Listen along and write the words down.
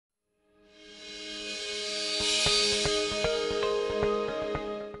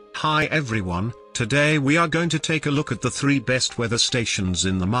Hi everyone, today we are going to take a look at the 3 best weather stations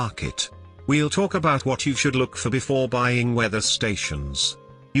in the market. We'll talk about what you should look for before buying weather stations.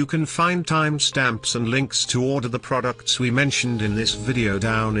 You can find timestamps and links to order the products we mentioned in this video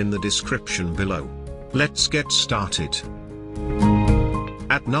down in the description below. Let's get started.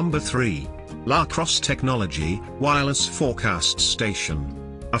 At number 3. Crosse Technology Wireless Forecast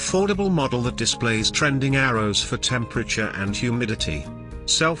Station. Affordable model that displays trending arrows for temperature and humidity.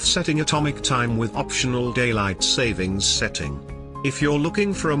 Self-setting atomic time with optional daylight savings setting. If you're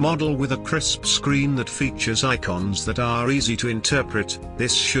looking for a model with a crisp screen that features icons that are easy to interpret,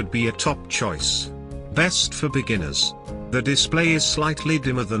 this should be a top choice. Best for beginners. The display is slightly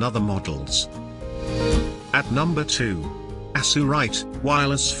dimmer than other models. At number 2. AcuRite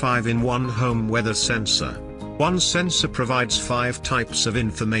Wireless 5-in-1 Home Weather Sensor. One sensor provides 5 types of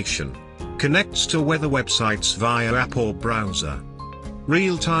information. Connects to weather websites via app or browser.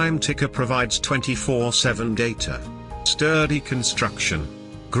 Real-time ticker provides 24/7 data. Sturdy construction.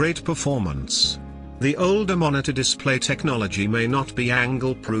 Great performance. The older monitor display technology may not be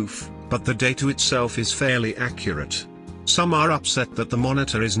angle-proof, but the data itself is fairly accurate. Some are upset that the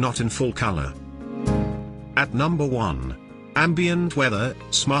monitor is not in full color. At number 1. Ambient Weather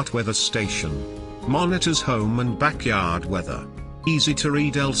Smart Weather Station. Monitors home and backyard weather. Easy to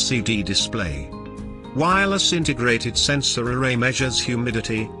read LCD display. Wireless integrated sensor array measures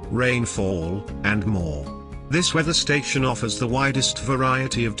humidity, rainfall, and more. This weather station offers the widest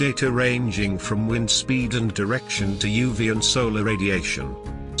variety of data ranging from wind speed and direction to UV and solar radiation.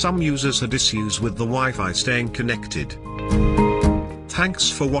 Some users had issues with the Wi-Fi staying connected. Thanks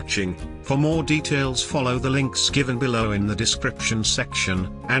for watching. For more details follow the links given below in the description section,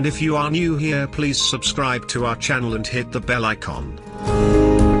 and if you are new here please subscribe to our channel and hit the bell icon.